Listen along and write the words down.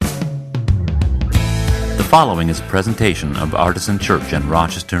following is a presentation of Artisan Church in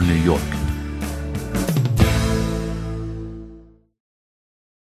Rochester, New York.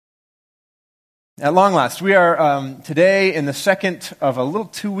 At long last, we are today in the second of a little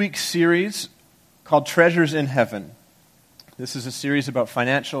 2-week series called Treasures in Heaven. This is a series about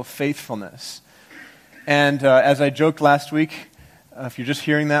financial faithfulness. And as I joked last week, if you're just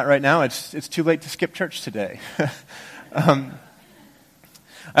hearing that right now, it's too late to skip church today.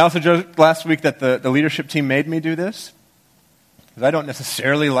 I also joked last week that the leadership team made me do this, because I don't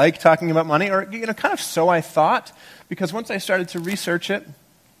necessarily like talking about money, or kind of so I thought, because once I started to research it,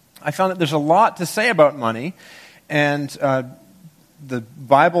 I found that there's a lot to say about money, and the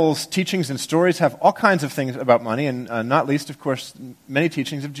Bible's teachings and stories have all kinds of things about money, and not least, of course, many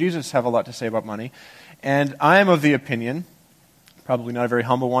teachings of Jesus have a lot to say about money. And I am of the opinion, probably not a very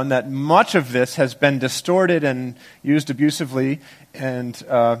humble one, that much of this has been distorted and used abusively, and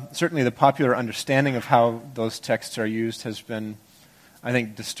certainly the popular understanding of how those texts are used has been, I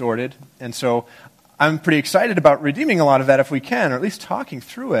think, distorted. And so I'm pretty excited about redeeming a lot of that if we can, or at least talking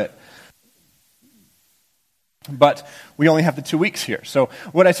through it. But we only have the 2 weeks here. So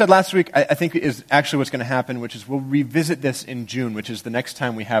what I said last week, I think, is actually what's going to happen, which is we'll revisit this in June, which is the next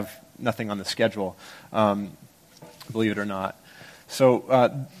time we have nothing on the schedule, believe it or not.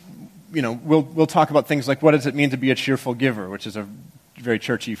 So, we'll talk about things like what does it mean to be a cheerful giver, which is a very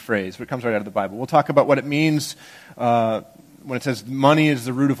churchy phrase, but it comes right out of the Bible. We'll talk about what it means when it says money is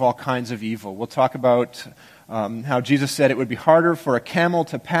the root of all kinds of evil. We'll talk about how Jesus said it would be harder for a camel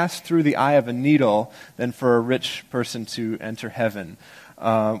to pass through the eye of a needle than for a rich person to enter heaven.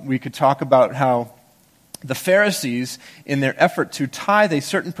 We could talk about how the Pharisees, in their effort to tithe a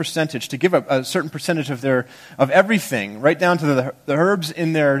certain percentage, to give a certain percentage of everything, right down to the herbs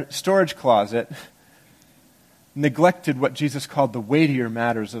in their storage closet, neglected what Jesus called the weightier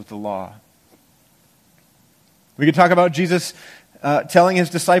matters of the law. We could talk about Jesus telling his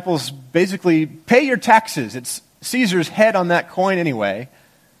disciples, basically, pay your taxes. It's Caesar's head on that coin anyway,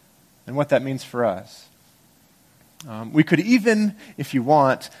 and what that means for us. We could even, if you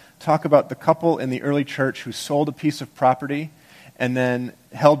want, talk about the couple in the early church who sold a piece of property and then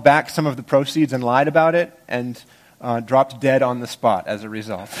held back some of the proceeds and lied about it and dropped dead on the spot as a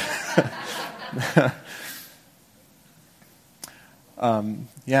result.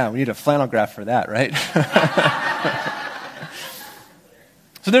 We need a flannel graph for that, right?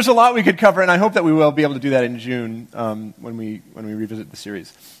 So there's a lot we could cover, and I hope that we will be able to do that in June when we revisit the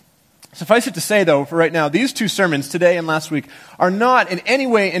series. Suffice it to say, though, for right now, these 2 sermons, today and last week, are not in any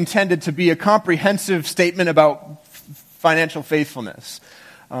way intended to be a comprehensive statement about financial faithfulness.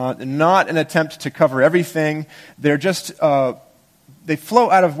 Not an attempt to cover everything. They're just, they flow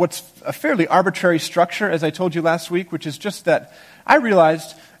out of what's a fairly arbitrary structure, as I told you last week, which is just that I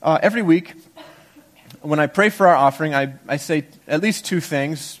realized every week, when I pray for our offering, I say at least 2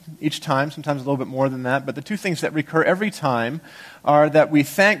 things each time, sometimes a little bit more than that, but the 2 things that recur every time are that we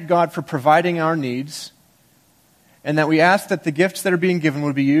thank God for providing our needs, and that we ask that the gifts that are being given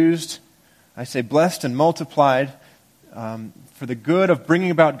would be used, I say blessed and multiplied, for the good of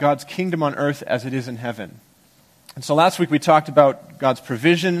bringing about God's kingdom on earth as it is in heaven. And so last week we talked about God's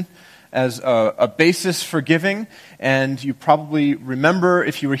provision as a basis for giving, and you probably remember,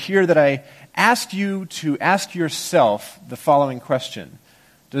 if you were here, that I asked you to ask yourself the following question.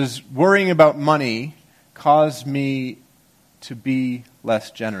 Does worrying about money cause me to be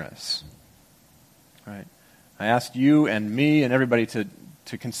less generous? Right? I asked you and me and everybody to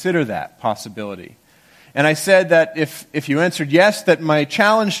consider that possibility. And I said that if you answered yes, that my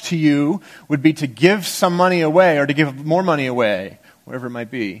challenge to you would be to give some money away, or to give more money away, whatever it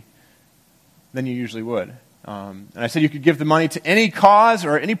might be, than you usually would. And I said you could give the money to any cause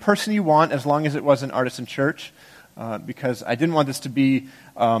or any person you want, as long as it was an Artisan Church, because I didn't want this to be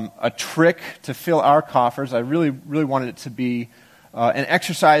a trick to fill our coffers. I really, really wanted it to be an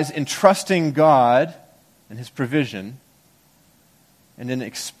exercise in trusting God and His provision, and in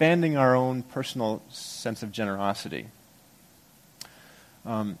expanding our own personal sense of generosity.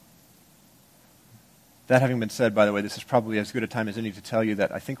 That having been said, by the way, this is probably as good a time as any to tell you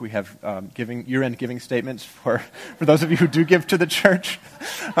that I think we have year-end giving statements for those of you who do give to the church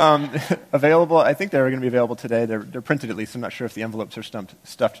available. I think they're going to be available today. They're printed at least. I'm not sure if the envelopes are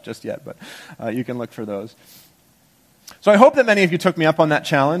stuffed just yet, but you can look for those. So I hope that many of you took me up on that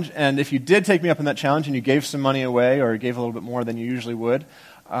challenge, and if you did take me up on that challenge and you gave some money away or gave a little bit more than you usually would,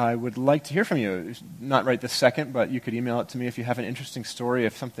 I would like to hear from you. Not right this second, but you could email it to me if you have an interesting story,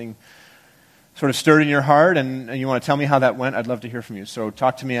 if something sort of stirred in your heart and you want to tell me how that went. I'd love to hear from you. So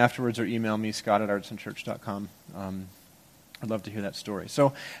talk to me afterwards or email me, scott@artisanchurch.com. I'd love to hear that story.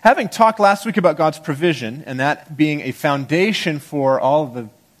 So, having talked last week about God's provision, and that being a foundation for all of the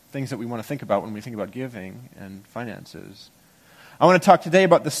things that we want to think about when we think about giving and finances, I want to talk today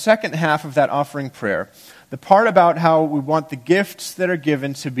about the second half of that offering prayer, the part about how we want the gifts that are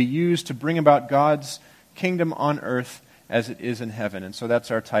given to be used to bring about God's kingdom on earth as it is in heaven. And so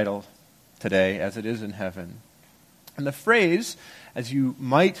that's our title today, As It Is in Heaven. And the phrase, as you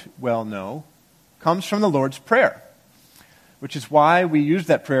might well know, comes from the Lord's Prayer, which is why we used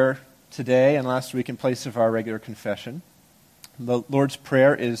that prayer today and last week in place of our regular confession. The Lord's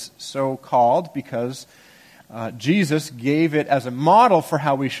Prayer is so called because Jesus gave it as a model for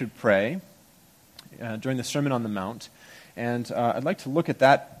how we should pray during the Sermon on the Mount. And I'd like to look at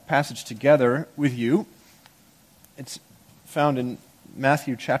that passage together with you. It's found in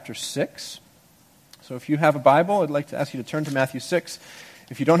Matthew chapter 6. So if you have a Bible, I'd like to ask you to turn to Matthew 6.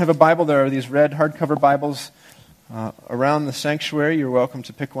 If you don't have a Bible, there are these red hardcover Bibles around the sanctuary. You're welcome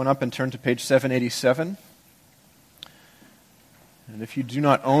to pick one up and turn to page 787. And if you do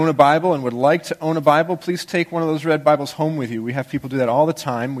not own a Bible and would like to own a Bible, please take one of those red Bibles home with you. We have people do that all the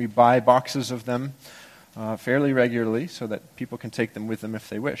time. We buy boxes of them fairly regularly so that people can take them with them if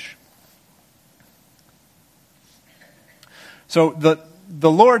they wish. So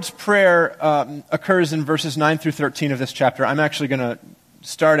the Lord's Prayer occurs in verses 9 through 13 of this chapter. I'm actually going to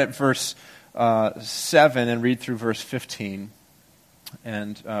start at verse 7 and read through verse 15,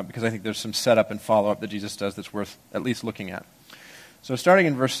 and because I think there's some setup and follow-up that Jesus does that's worth at least looking at. So starting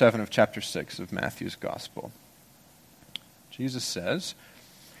in verse 7 of chapter 6 of Matthew's Gospel, Jesus says,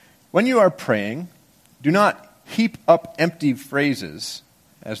 "When you are praying, do not heap up empty phrases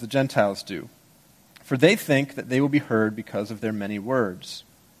as the Gentiles do, for they think that they will be heard because of their many words.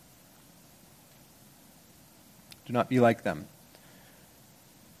 Do not be like them,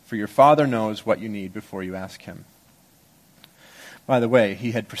 for your Father knows what you need before you ask Him." By the way,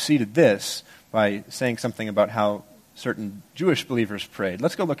 he had preceded this by saying something about how certain Jewish believers prayed.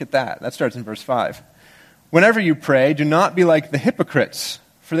 Let's go look at that. That starts in verse 5. "Whenever you pray, do not be like the hypocrites,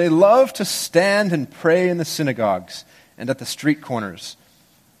 for they love to stand and pray in the synagogues and at the street corners,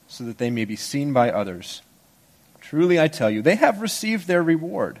 so that they may be seen by others. Truly I tell you, they have received their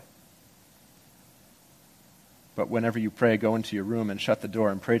reward. But whenever you pray, go into your room and shut the door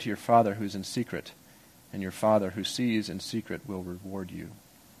and pray to your Father who is in secret, and your Father who sees in secret will reward you."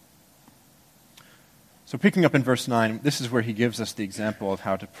 So picking up in verse 9, this is where he gives us the example of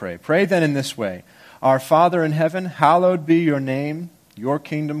how to pray. "Pray then in this way, Our Father in heaven, hallowed be your name. Your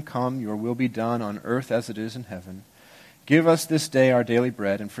kingdom come, your will be done on earth as it is in heaven. Give us this day our daily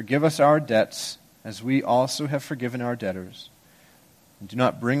bread, and forgive us our debts, as we also have forgiven our debtors. And do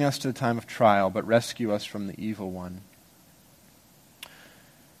not bring us to the time of trial, but rescue us from the evil one."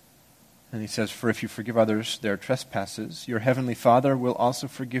 And he says, "For if you forgive others their trespasses, your heavenly Father will also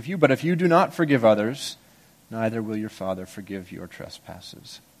forgive you. But if you do not forgive others, neither will your Father forgive your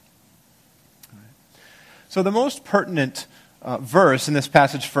trespasses." So the most pertinent verse in this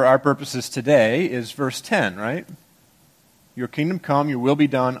passage for our purposes today is verse 10, right? "Your kingdom come, your will be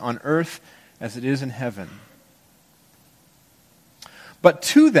done on earth as it is in heaven." But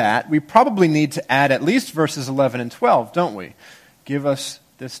to that, we probably need to add at least verses 11 and 12, don't we? "Give us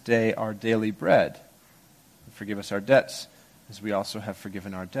this day our daily bread, and forgive us our debts, as we also have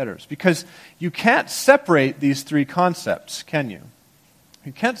forgiven our debtors." Because you can't separate these three concepts, can you?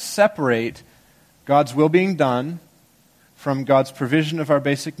 You can't separate God's will being done from God's provision of our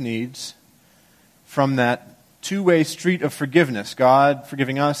basic needs, from that two-way street of forgiveness, God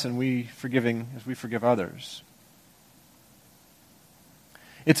forgiving us and we forgiving as we forgive others.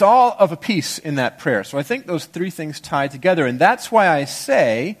 It's all of a piece in that prayer. So I think those three things tie together. And that's why I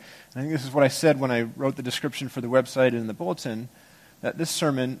say, I think this is what I said when I wrote the description for the website and in the bulletin, that this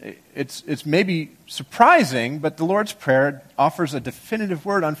sermon, it's maybe surprising, but the Lord's Prayer offers a definitive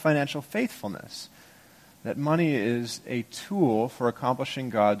word on financial faithfulness. That money is a tool for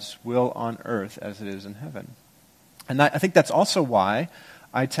accomplishing God's will on earth as it is in heaven. And I think that's also why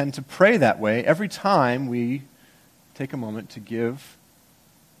I tend to pray that way every time we take a moment to give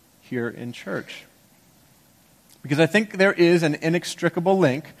here in church. Because I think there is an inextricable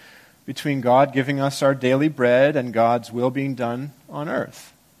link between God giving us our daily bread and God's will being done on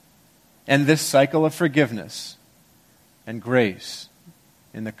earth. And this cycle of forgiveness and grace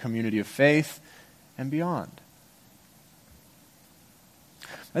in the community of faith and beyond.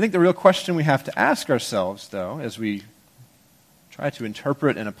 I think the real question we have to ask ourselves, though, as we try to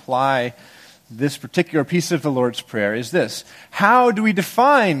interpret and apply this particular piece of the Lord's Prayer is this: how do we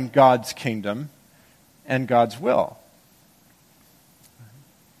define God's kingdom and God's will?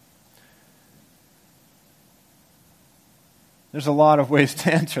 There's a lot of ways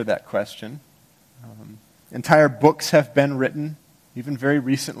to answer that question. Entire books have been written, even very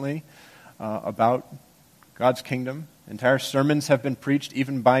recently, about God's kingdom. Entire sermons have been preached,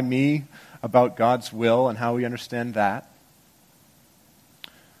 even by me, about God's will and how we understand that.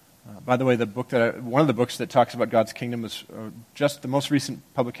 By the way, one of the books that talks about God's kingdom was just the most recent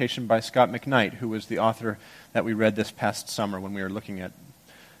publication by Scott McKnight, who was the author that we read this past summer when we were looking at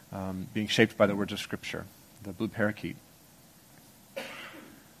being shaped by the words of Scripture, the Blue Parakeet.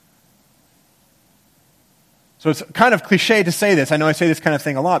 So it's kind of cliche to say this. I know I say this kind of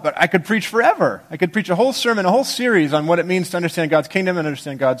thing a lot, but I could preach forever. I could preach a whole sermon, a whole series on what it means to understand God's kingdom and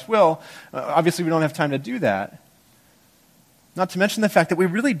understand God's will. Obviously, we don't have time to do that. Not to mention the fact that we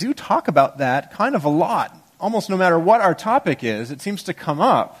really do talk about that kind of a lot. Almost no matter what our topic is, it seems to come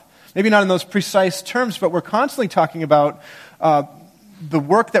up. Maybe not in those precise terms, but we're constantly talking about the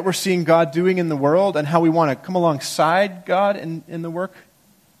work that we're seeing God doing in the world and how we want to come alongside God in the work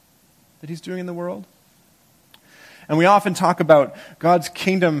that He's doing in the world. And we often talk about God's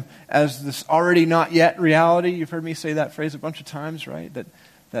kingdom as this already not yet reality. You've heard me say that phrase a bunch of times, right?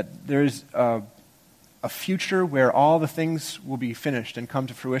 That there's a future where all the things will be finished and come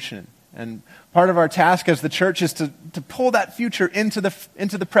to fruition. And part of our task as the church is to pull that future into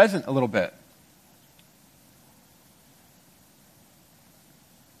the present a little bit.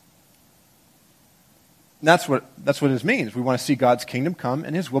 And that's what this means. We want to see God's kingdom come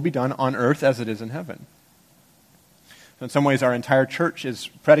and His will be done on earth as it is in heaven. So in some ways, our entire church is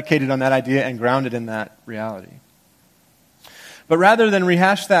predicated on that idea and grounded in that reality. But rather than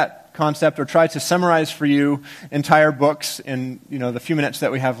rehash that concept or try to summarize for you entire books in the few minutes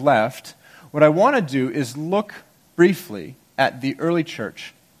that we have left, what I want to do is look briefly at the early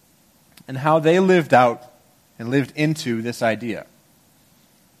church and how they lived out and lived into this idea.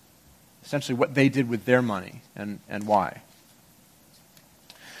 Essentially what they did with their money and why.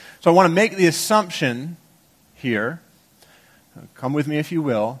 So I want to make the assumption here, come with me if you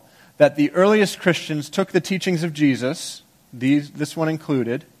will, that the earliest Christians took the teachings of Jesus, this one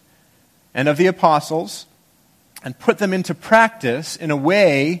included, and of the apostles, and put them into practice in a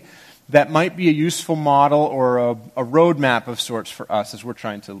way that might be a useful model or a roadmap of sorts for us as we're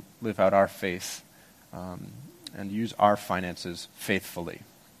trying to live out our faith and use our finances faithfully.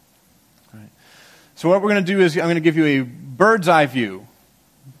 Right. So what we're going to do is I'm going to give you a bird's eye view,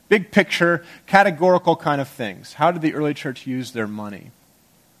 big picture, categorical kind of things. How did the early church use their money?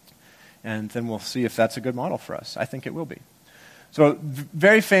 And then we'll see if that's a good model for us. I think it will be. So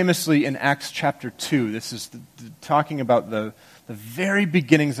very famously in Acts chapter 2, this is talking about the very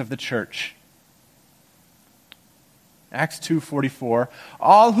beginnings of the church. Acts 2:44,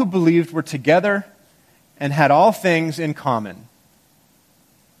 all who believed were together and had all things in common.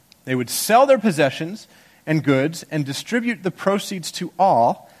 They would sell their possessions and goods and distribute the proceeds to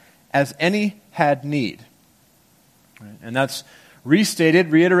all as any had need. Right? And that's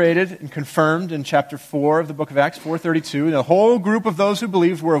restated, reiterated, and confirmed in chapter 4 of the book of Acts, 4:32. The whole group of those who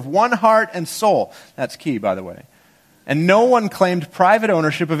believed were of one heart and soul. That's key, by the way. And no one claimed private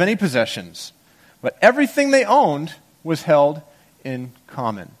ownership of any possessions, but everything they owned was held in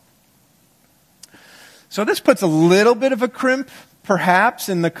common. So this puts a little bit of a crimp, perhaps,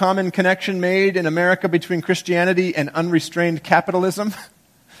 in the common connection made in America between Christianity and unrestrained capitalism.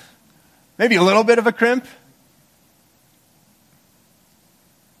 Maybe a little bit of a crimp.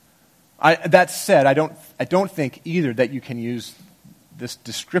 That said, I don't think either that you can use this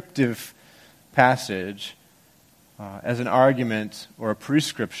descriptive passage as an argument or a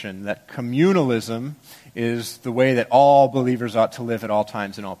prescription that communalism is the way that all believers ought to live at all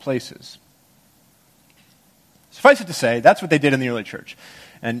times in all places. Suffice it to say, that's what they did in the early church.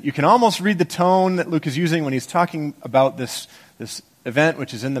 And you can almost read the tone that Luke is using when he's talking about this event,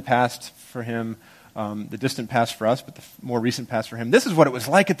 which is in the past for him, the distant past for us, but the more recent past for him. This is what it was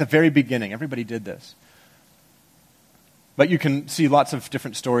like at the very beginning. Everybody did this. But you can see lots of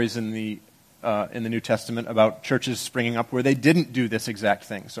different stories in the New Testament about churches springing up where they didn't do this exact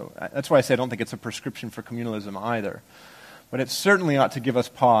thing. So that's why I say I don't think it's a prescription for communalism either. But it certainly ought to give us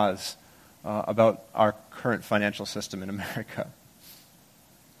pause about our current financial system in America.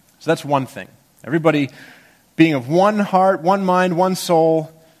 So that's one thing. Everybody being of one heart, one mind, one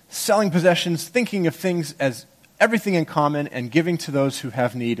soul, selling possessions, thinking of things as everything in common, and giving to those who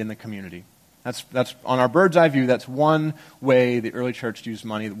have need in the community. That's on our bird's eye view, that's one way the early church used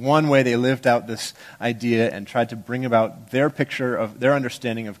money, one way they lived out this idea and tried to bring about their picture of their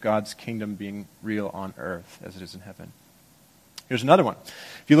understanding of God's kingdom being real on earth as it is in heaven. Here's another one.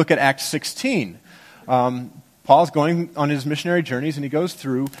 If you look at Acts 16, Paul's going on his missionary journeys and he goes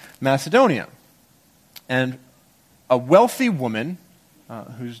through Macedonia. And a wealthy woman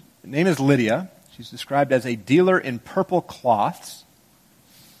whose name is Lydia. She's described as a dealer in purple cloths.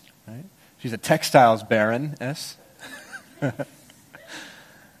 Right? She's a textiles baroness.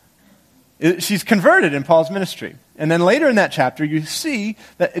 She's converted in Paul's ministry. And then later in that chapter, you see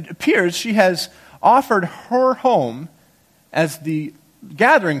that it appears she has offered her home as the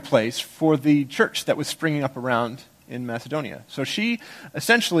gathering place for the church that was springing up around in Macedonia. So she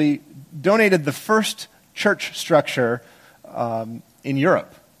essentially donated the first church structure in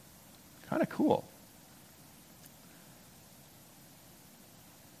Europe. Kind of cool.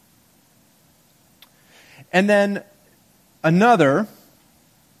 And then another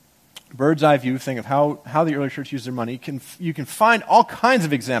bird's eye view thing of how the early church used their money, you can find all kinds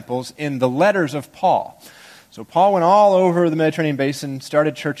of examples in the letters of Paul. So Paul went all over the Mediterranean basin,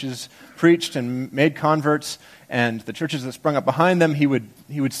 started churches, preached and made converts, and the churches that sprung up behind them, he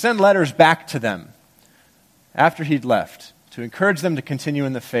would send letters back to them after he'd left to encourage them to continue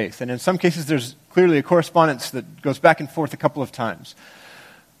in the faith. And in some cases, there's clearly a correspondence that goes back and forth a couple of times.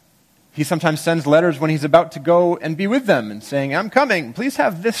 He sometimes sends letters when he's about to go and be with them and saying, I'm coming, please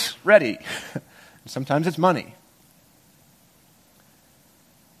have this ready. Sometimes it's money.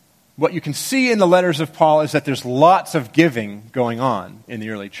 What you can see in the letters of Paul is that there's lots of giving going on in the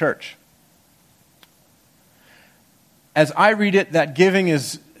early church. As I read it, that giving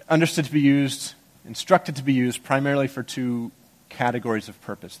is understood to be used, instructed to be used primarily for two categories of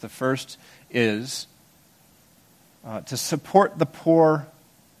purpose. The first is to support the poor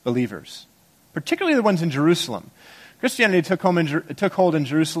believers, particularly the ones in Jerusalem. Christianity took hold in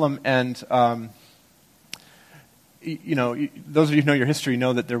Jerusalem, and those of you who know your history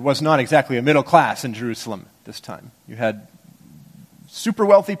know that there was not exactly a middle class in Jerusalem this time. You had super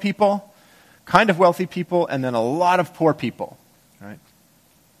wealthy people, kind of wealthy people, and then a lot of poor people, right?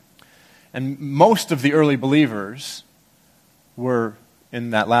 And most of the early believers were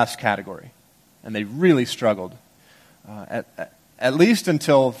in that last category, and they really struggled. At least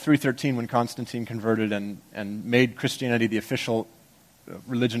until 313, when Constantine converted and made Christianity the official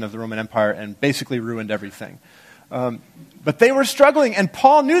religion of the Roman Empire and basically ruined everything. But they were struggling, and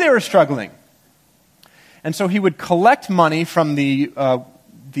Paul knew they were struggling. And so he would collect money from the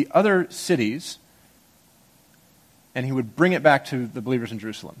other cities, and he would bring it back to the believers in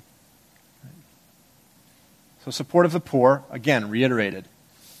Jerusalem. So support of the poor, again, reiterated.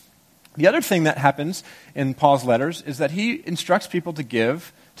 The other thing that happens in Paul's letters is that he instructs people to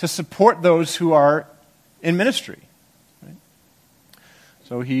give to support those who are in ministry. Right?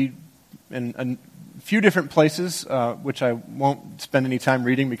 So he, in a few different places, which I won't spend any time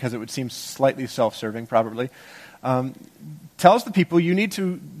reading because it would seem slightly self-serving probably, tells the people you need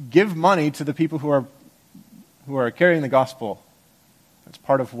to give money to the people who are carrying the gospel. That's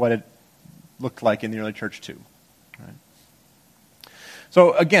part of what it looked like in the early church too. Right?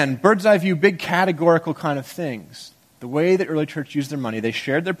 So again, bird's eye view, big categorical kind of things. The way the early church used their money, they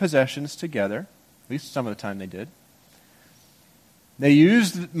shared their possessions together, at least some of the time they did. They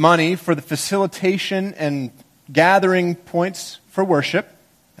used money for the facilitation and gathering points for worship,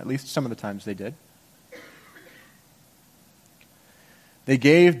 at least some of the times they did. They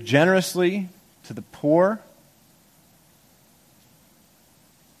gave generously to the poor,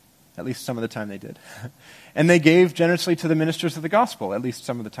 at least some of the time they did. And they gave generously to the ministers of the gospel, at least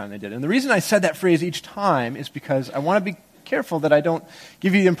some of the time they did. And the reason I said that phrase each time is because I want to be careful that I don't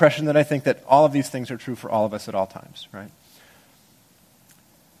give you the impression that I think that all of these things are true for all of us at all times, right?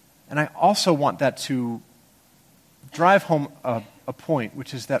 And I also want that to drive home a point,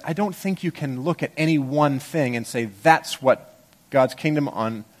 which is that I don't think you can look at any one thing and say that's what God's kingdom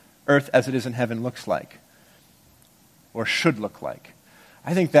on earth as it is in heaven looks like, or should look like.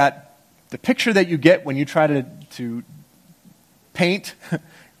 I think that the picture that you get when you try to paint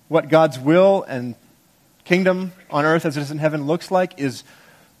what God's will and kingdom on earth as it is in heaven looks like is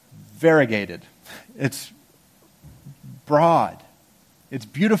variegated. It's broad. It's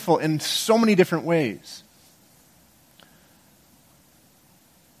beautiful in so many different ways.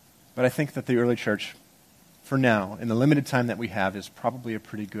 But I think that the early church, for now, in the limited time that we have, is probably a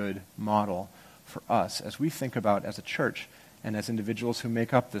pretty good model for us as we think about as a church and as individuals who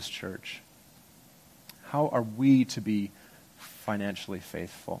make up this church. How are we to be financially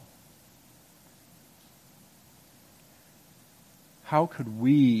faithful? How could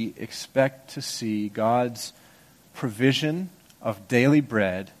we expect to see God's provision of daily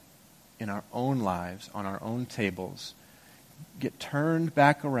bread in our own lives, on our own tables, get turned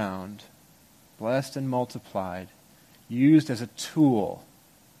back around, blessed and multiplied, used as a tool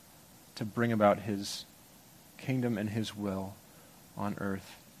to bring about His kingdom and His will on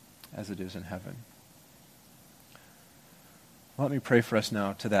earth as it is in heaven? Let me pray for us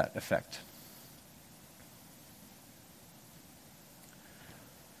now to that effect.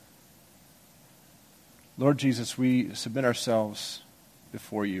 Lord Jesus, we submit ourselves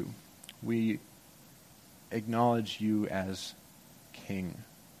before you. We acknowledge you as King.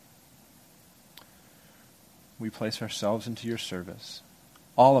 We place ourselves into your service.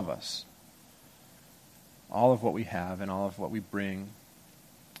 All of us. All of what we have and all of what we bring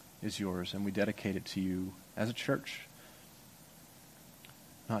is yours, and we dedicate it to you as a church.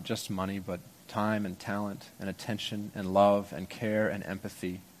 Not just money, but time and talent and attention and love and care and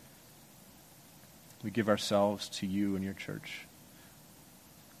empathy. We give ourselves to you and your church.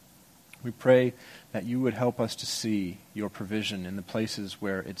 We pray that you would help us to see your provision in the places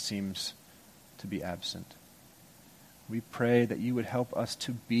where it seems to be absent. We pray that you would help us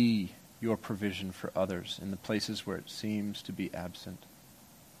to be your provision for others in the places where it seems to be absent.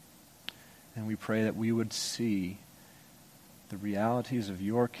 And we pray that we would see the realities of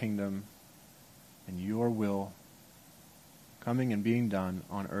your kingdom and your will coming and being done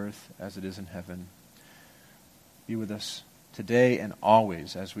on earth as it is in heaven. Be with us today and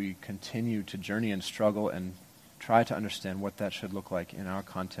always as we continue to journey and struggle and try to understand what that should look like in our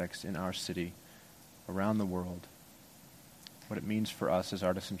context, in our city, around the world. What it means for us as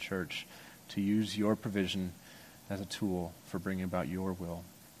Artisan Church to use your provision as a tool for bringing about your will.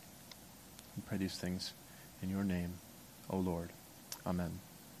 We pray these things in your name, O Lord. Amen.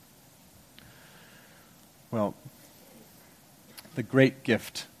 Well, the great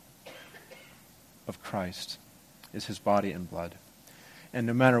gift of Christ is his body and blood. And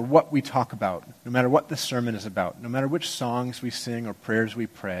no matter what we talk about, no matter what this sermon is about, no matter which songs we sing or prayers we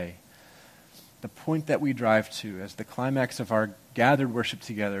pray, the point that we drive to as the climax of our gathered worship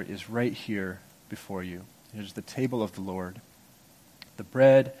together is right here before you. It is the table of the Lord. The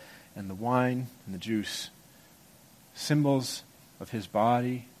bread and the wine and the juice, symbols of his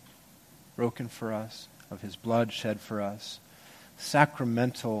body broken for us, of his blood shed for us,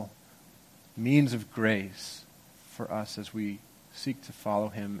 sacramental means of grace for us as we seek to follow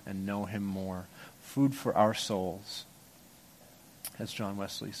him and know him more. Food for our souls, as John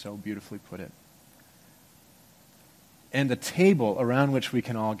Wesley so beautifully put it. And a table around which we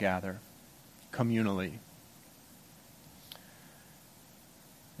can all gather communally.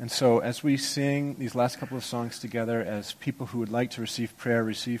 And so as we sing these last couple of songs together, as people who would like to receive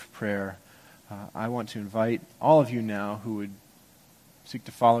prayer, I want to invite all of you now who would seek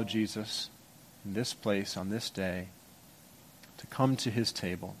to follow Jesus in this place on this day to come to his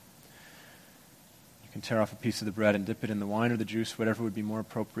table. You can tear off a piece of the bread and dip it in the wine or the juice, whatever would be more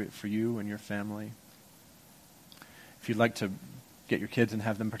appropriate for you and your family. If you'd like to get your kids and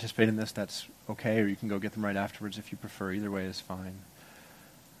have them participate in this, that's okay, or you can go get them right afterwards if you prefer. Either way is fine.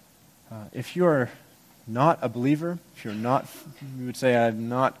 If you're not a believer, if you're not, you would say, I'm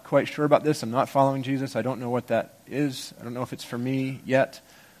not quite sure about this, I'm not following Jesus, I don't know what that is, I don't know if it's for me yet,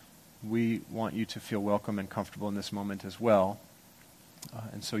 we want you to feel welcome and comfortable in this moment as well.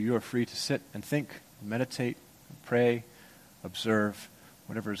 And so you are free to sit and think, meditate, pray, observe,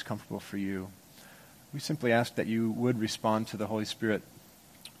 whatever is comfortable for you. We simply ask that you would respond to the Holy Spirit,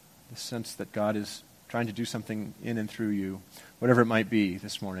 the sense that God is trying to do something in and through you, whatever it might be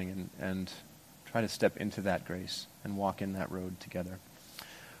this morning, and try to step into that grace and walk in that road together.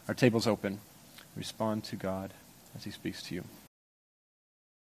 Our table's open. Respond to God as he speaks to you.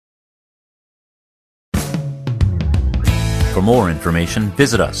 For more information,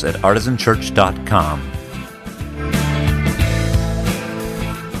 visit us at artisanchurch.com.